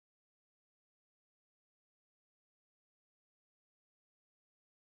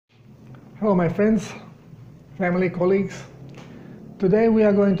Hello my friends, family, colleagues. Today we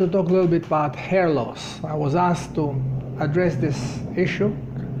are going to talk a little bit about hair loss. I was asked to address this issue.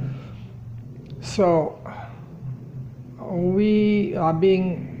 So we are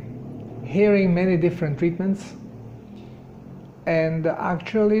hearing many different treatments, and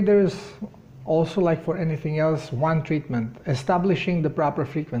actually there's also, like for anything else, one treatment, establishing the proper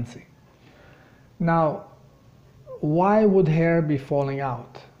frequency. Now, why would hair be falling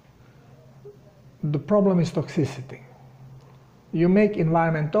out? The problem is toxicity. You make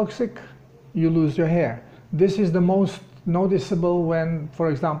environment toxic, you lose your hair. This is the most noticeable when,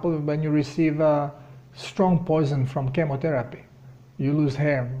 for example, when you receive a strong poison from chemotherapy. You lose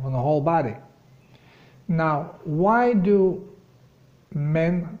hair on the whole body. Now, why do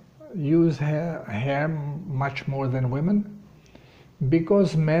men use hair much more than women?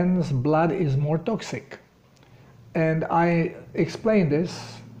 Because men's blood is more toxic. And I explain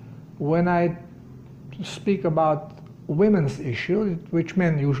this when I speak about women's issue, which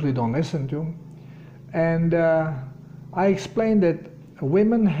men usually don't listen to. And I explained that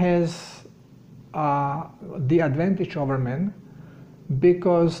women has the advantage over men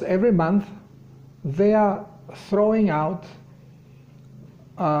because every month they are throwing out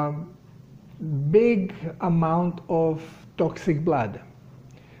a big amount of toxic blood.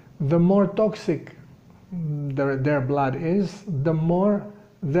 The more toxic their blood is, the more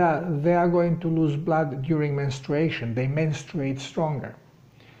they are going to lose blood during menstruation. They menstruate stronger.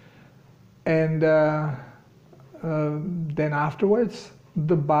 And then afterwards,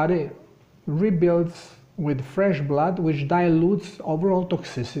 the body rebuilds with fresh blood, which dilutes overall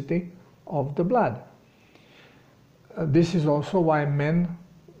toxicity of the blood. This is also why men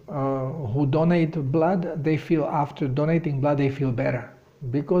who donate blood, they feel after donating blood, they feel better,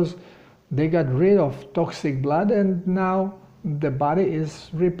 because they got rid of toxic blood and now the body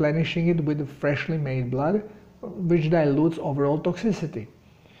is replenishing it with freshly made blood, which dilutes overall toxicity.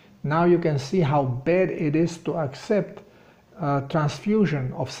 Now you can see how bad it is to accept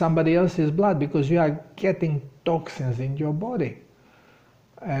transfusion of somebody else's blood, because you are getting toxins in your body.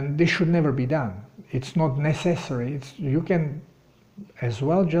 And this should never be done. It's not necessary. You can as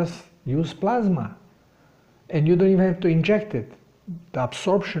well just use plasma. And you don't even have to inject it. The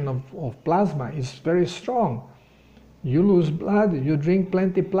absorption of plasma is very strong. You lose blood, you drink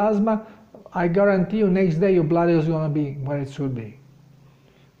plenty plasma, I guarantee you next day your blood is going to be where it should be.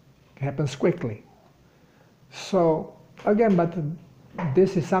 It happens quickly. So again, but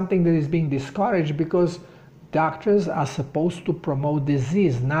this is something that is being discouraged because doctors are supposed to promote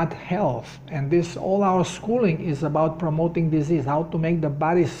disease, not health. And all our schooling is about promoting disease, how to make the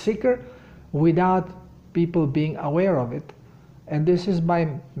body sicker without people being aware of it. And this is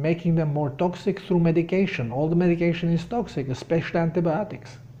by making them more toxic through medication. All the medication is toxic, especially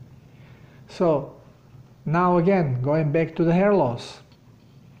antibiotics. So now again, going back to the hair loss.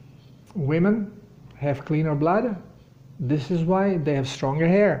 Women have cleaner blood. This is why they have stronger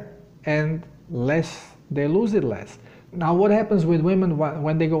hair and they lose it less. Now what happens with women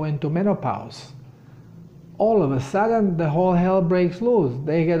when they go into menopause? All of a sudden the whole hell breaks loose.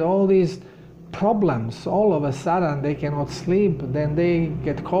 They get all these problems. All of a sudden they cannot sleep, then they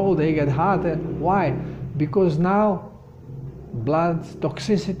get cold, they get hot. Why? Because now blood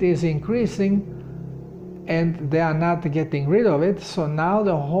toxicity is increasing and they are not getting rid of it, so now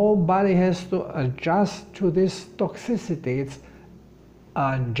the whole body has to adjust to this toxicity. It's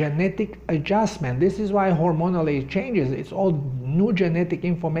a genetic adjustment. This is why hormonally it changes. It's all new genetic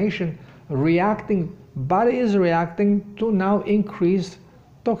information reacting. Body is reacting to now increase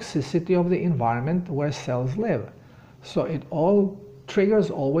toxicity of the environment where cells live. So it all triggers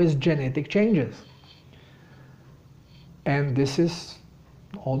always genetic changes. And this is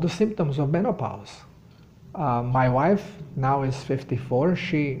all the symptoms of menopause. My wife now is 54.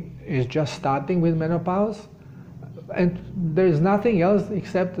 She is just starting with menopause. And there is nothing else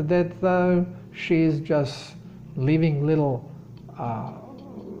except that she is just leaving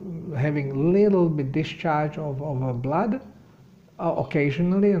having little bit discharge of her blood.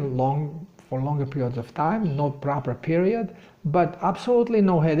 Occasionally and for longer periods of time, no proper period, but absolutely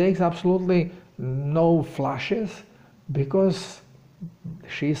no headaches, absolutely no flushes, because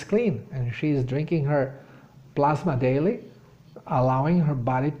she's clean and she's drinking her plasma daily, allowing her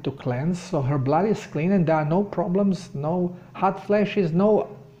body to cleanse, so her blood is clean and there are no problems, no hot flashes,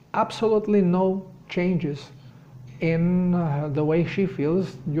 absolutely no changes in the way she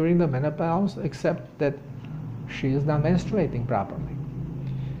feels during the menopause, except that she is not menstruating properly.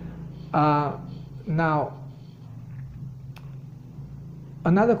 Now,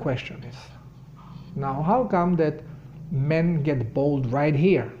 another question is, now how come that men get bald right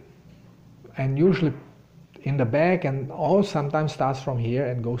here? and usually in the back, and or sometimes starts from here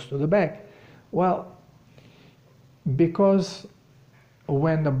and goes to the back. Well, because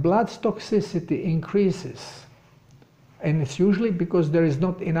when the blood's toxicity increases, and it's usually because there is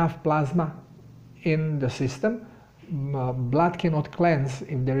not enough plasma in the system, blood cannot cleanse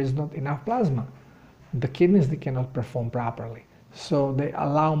if there is not enough plasma. The kidneys, they cannot perform properly. So they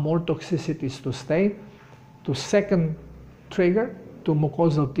allow more toxicities to stay. To second trigger, to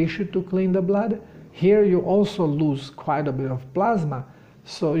mucosal tissue to clean the blood. Here you also lose quite a bit of plasma.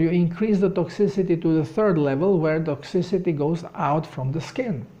 So you increase the toxicity to the third level, where toxicity goes out from the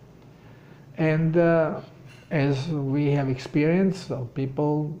skin. And as we have experienced,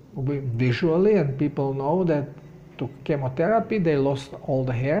 people visually, and people know that to chemotherapy they lost all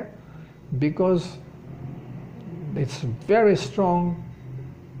the hair, because it's very strong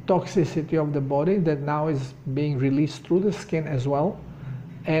toxicity of the body that now is being released through the skin as well,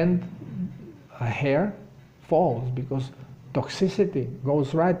 and hair falls because toxicity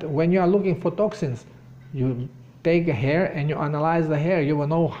goes right. When you are looking for toxins, you take a hair and you analyze the hair, you will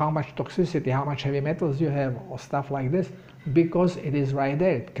know how much toxicity, how much heavy metals you have, or stuff like this, because it is right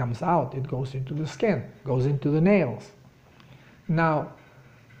there. It comes out, it goes into the skin, goes into the nails. Now,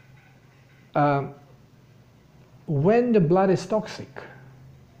 when the blood is toxic,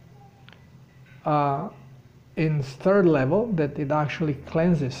 in third level, that it actually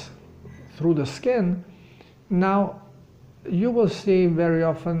cleanses through the skin, now you will see very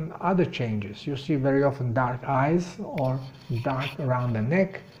often other changes. You see very often dark eyes or dark around the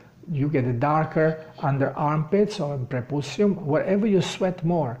neck. You get a darker under armpits or in prepucium, wherever you sweat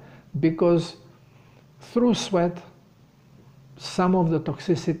more, because through sweat some of the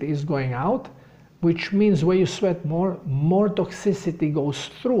toxicity is going out, which means when you sweat more, more toxicity goes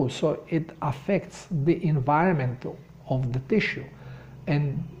through, so it affects the environment of the tissue.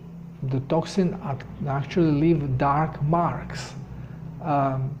 And the toxin actually leave dark marks.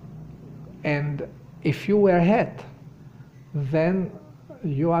 And if you wear a hat, then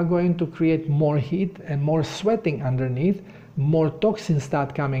you are going to create more heat and more sweating underneath, more toxins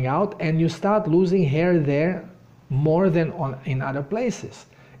start coming out, and you start losing hair there more than in other places.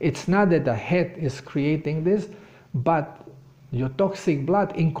 It's not that the hat is creating this, but your toxic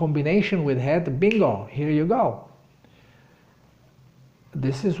blood in combination with hat, bingo, here you go.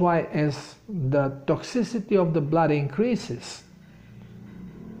 This is why as the toxicity of the blood increases,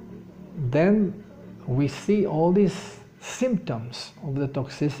 then we see all these symptoms of the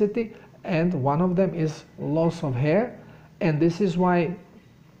toxicity, and one of them is loss of hair, and this is why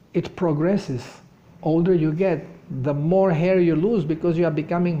it progresses. Older you get, the more hair you lose, because you are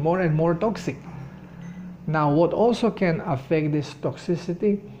becoming more and more toxic. Now, what also can affect this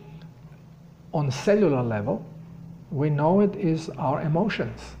toxicity on cellular level, we know it is our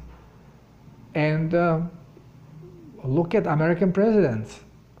emotions. And look at American presidents.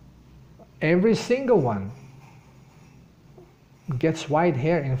 Every single one gets white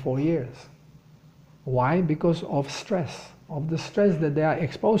hair in 4 years. Why? Because of stress, of the stress that they are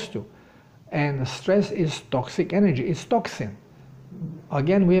exposed to. And the stress is toxic energy, it's toxin.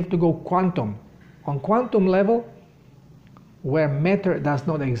 Again, we have to go quantum. On quantum level, where matter does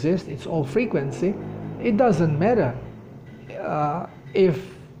not exist, it's all frequency, it doesn't matter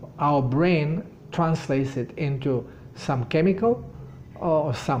if our brain translates it into some chemical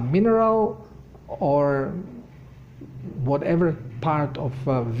or some mineral or whatever part of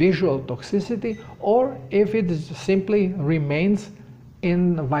visual toxicity, or if it simply remains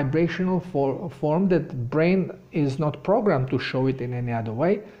in a vibrational form that brain is not programmed to show it in any other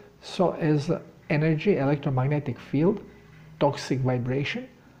way. So as energy, electromagnetic field, toxic vibration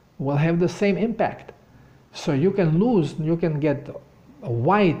will have the same impact. So you can lose, you can get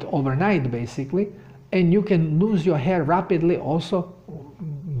white overnight basically, and you can lose your hair rapidly also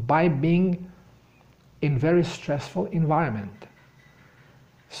by being in very stressful environment.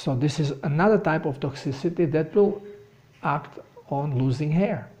 So this is another type of toxicity that will act on losing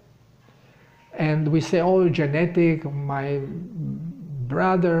hair. And we say, oh, genetic, my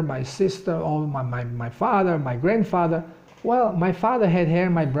brother, my sister, oh, my father, my grandfather. Well, my father had hair,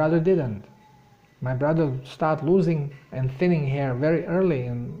 my brother didn't. My brother started losing and thinning hair very early,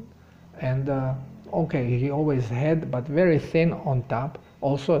 and okay, he always had, but very thin on top,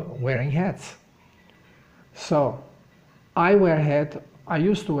 also wearing hats. So I wear hat, I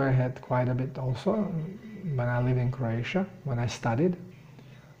used to wear hat quite a bit also when I lived in Croatia, when I studied.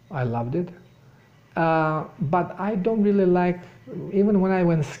 I loved it. But I don't really like, even when I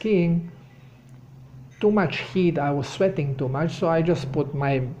went skiing, too much heat, I was sweating too much, so I just put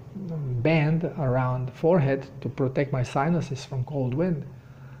my band around forehead to protect my sinuses from cold wind.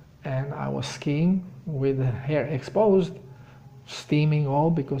 and I was skiing with the hair exposed, steaming all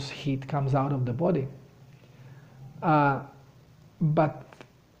because heat comes out of the body. But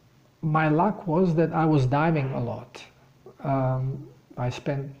my luck was that I was diving a lot. I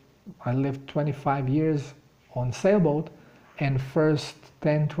lived 25 years on sailboat, and first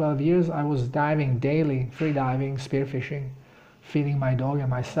 10, 12 years I was diving daily, free diving, spearfishing, feeding my dog and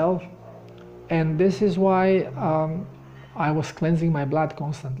myself. And this is why I was cleansing my blood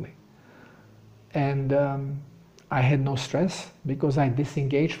constantly. And I had no stress because I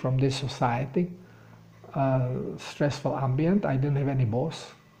disengaged from this society, stressful ambient. I didn't have any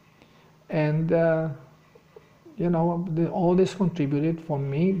boss. And you know, all this contributed for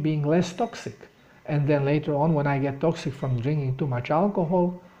me being less toxic. And then later on, when I get toxic from drinking too much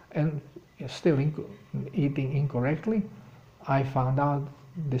alcohol and still eating incorrectly, I found out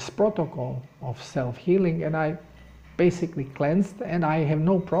this protocol of self-healing, and I basically cleansed, and I have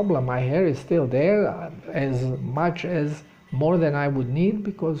no problem. My hair is still there, as much as more than I would need,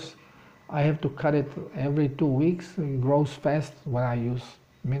 because I have to cut it every 2 weeks. It grows fast when I use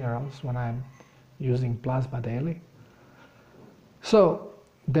minerals, when I'm using plasma daily. So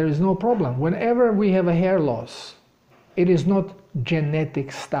there is no problem. Whenever we have a hair loss, it is not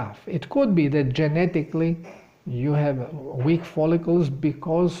genetic stuff. It could be that genetically you have weak follicles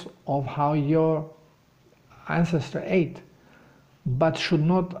because of how your ancestor ate, but should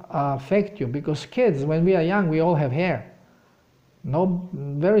not affect you, because kids, when we are young, we all have hair. No,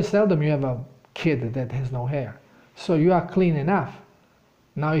 very seldom you have a kid that has no hair. So you are clean enough.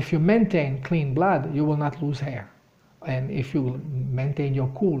 Now if you maintain clean blood, you will not lose hair. And if you maintain your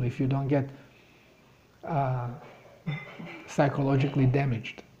cool, if you don't get psychologically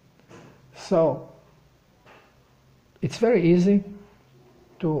damaged. So it's very easy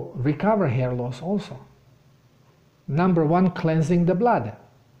to recover hair loss also. Number one, cleansing the blood.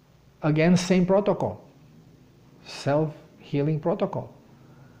 Again, same protocol, self-healing protocol.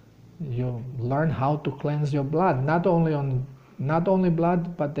 You learn how to cleanse your blood, not only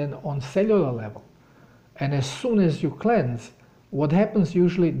blood, but then on cellular level. And as soon as you cleanse, what happens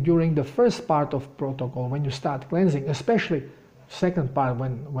usually during the first part of protocol, when you start cleansing, especially second part,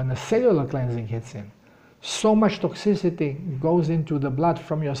 when the cellular cleansing hits in, so much toxicity goes into the blood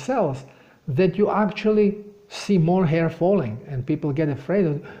from your cells that you actually see more hair falling, and people get afraid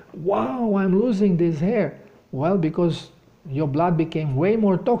of, wow, I'm losing this hair. Well, because your blood became way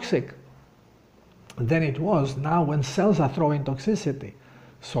more toxic than it was now when cells are throwing toxicity.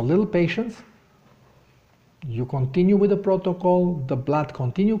 So little patience, you continue with the protocol, the blood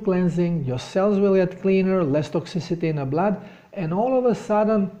continue cleansing, your cells will get cleaner, less toxicity in the blood, and all of a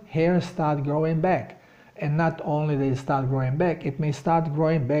sudden hair start growing back. And not only they start growing back, it may start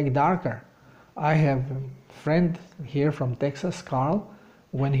growing back darker. I have a friend here from Texas, Carl.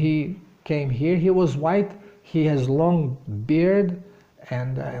 When he came here, he was white. He has long beard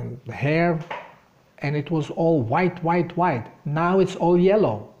and hair, and it was all white, white, white. Now it's all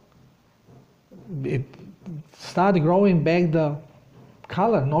yellow. It started growing back the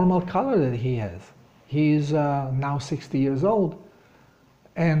color, normal color that he has. He is now 60 years old,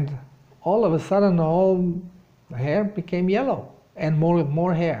 and all of a sudden all hair became yellow and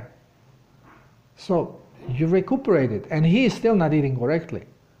more hair. So you recuperate it, and he is still not eating correctly,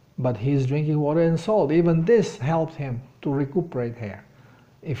 but he's drinking water and salt. Even this helped him to recuperate hair.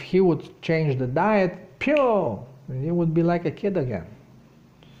 If he would change the diet, pure, he would be like a kid again.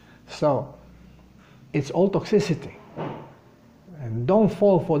 So it's all toxicity. And don't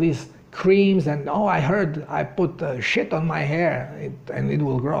fall for these creams and, oh, I heard I put shit on my hair and it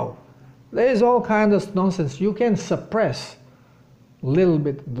will grow. There is all kinds of nonsense. You can suppress a little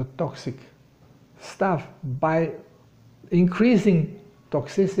bit the toxic stuff by increasing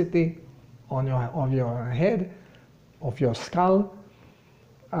toxicity on your head, of your skull,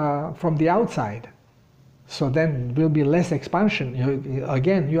 from the outside. So then there will be less expansion.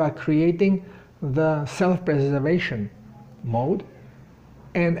 You are creating the self-preservation mode,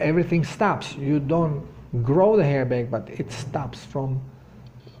 and everything stops. You don't grow the hair back, but it stops from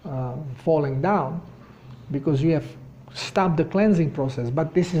falling down because you have stopped the cleansing process.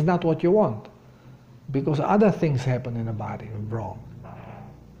 But this is not what you want, because other things happen in the body wrong.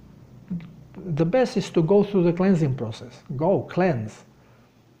 The best is to go through the cleansing process. Go cleanse,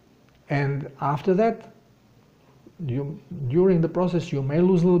 and after that, during the process you may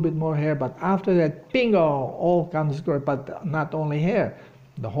lose a little bit more hair, but after that, bingo, all comes good. But not only hair,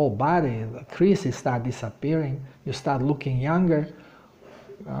 the whole body, the creases start disappearing. You start looking younger.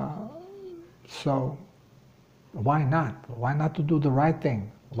 So why not? Why not to do the right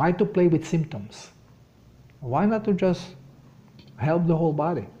thing? Why to play with symptoms? Why not to just help the whole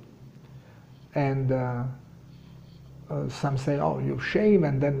body? And some say, oh, you shave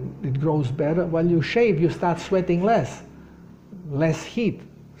and then it grows better. Well, you shave, you start sweating less heat,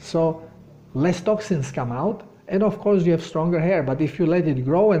 so less toxins come out, and of course you have stronger hair. But if you let it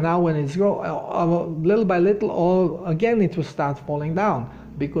grow, and now when it's grow little by little, again it will start falling down,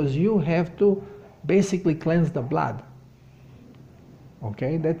 because you have to basically cleanse the blood.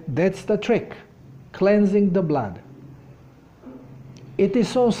 Okay, that's the trick, cleansing the blood. It is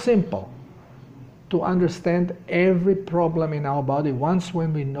so simple to understand every problem in our body once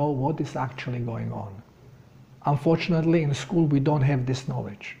when we know what is actually going on. Unfortunately, in school we don't have this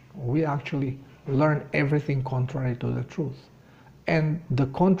knowledge. We actually learn everything contrary to the truth. And the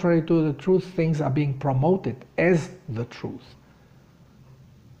contrary to the truth things are being promoted as the truth.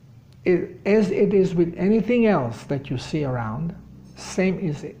 As it is with anything else that you see around, same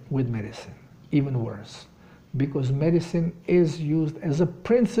is it with medicine, even worse. Because medicine is used as a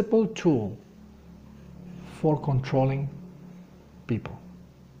principal tool for controlling people.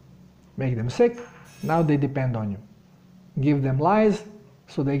 Make them sick, now they depend on you. Give them lies,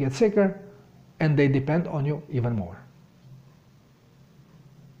 so they get sicker, and they depend on you even more.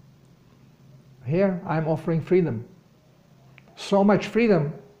 Here, I'm offering freedom. So much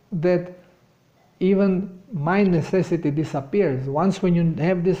freedom that even my necessity disappears. Once when you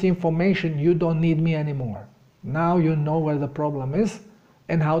have this information, you don't need me anymore. Now you know where the problem is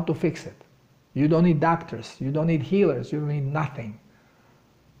and how to fix it. You don't need doctors, you don't need healers, you don't need nothing.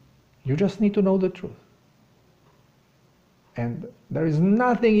 You just need to know the truth. And there is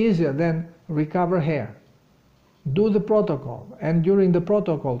nothing easier than recover hair. Do the protocol, and during the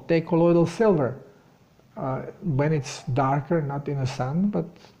protocol take colloidal silver when it's darker, not in the sun, but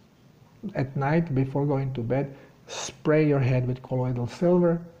at night before going to bed, spray your head with colloidal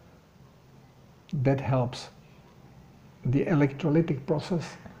silver. That helps the electrolytic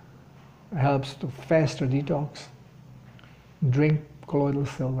process, helps to faster detox. Drink colloidal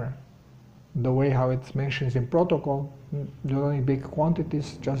silver the way how it mentions in protocol. You don't need big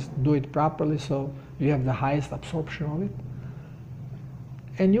quantities, just do it properly so you have the highest absorption of it.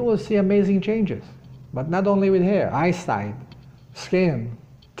 And you will see amazing changes. But not only with hair, eyesight, skin,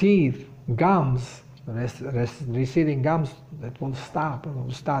 teeth, gums, receding gums that will stop and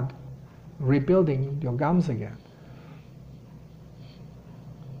will start rebuilding your gums again.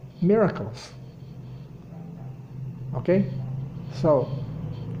 Miracles. Okay? So,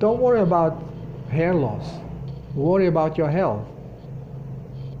 don't worry about hair loss. Worry about your health.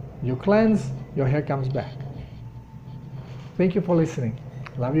 You cleanse, your hair comes back. Thank you for listening.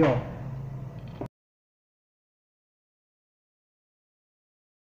 Love you all.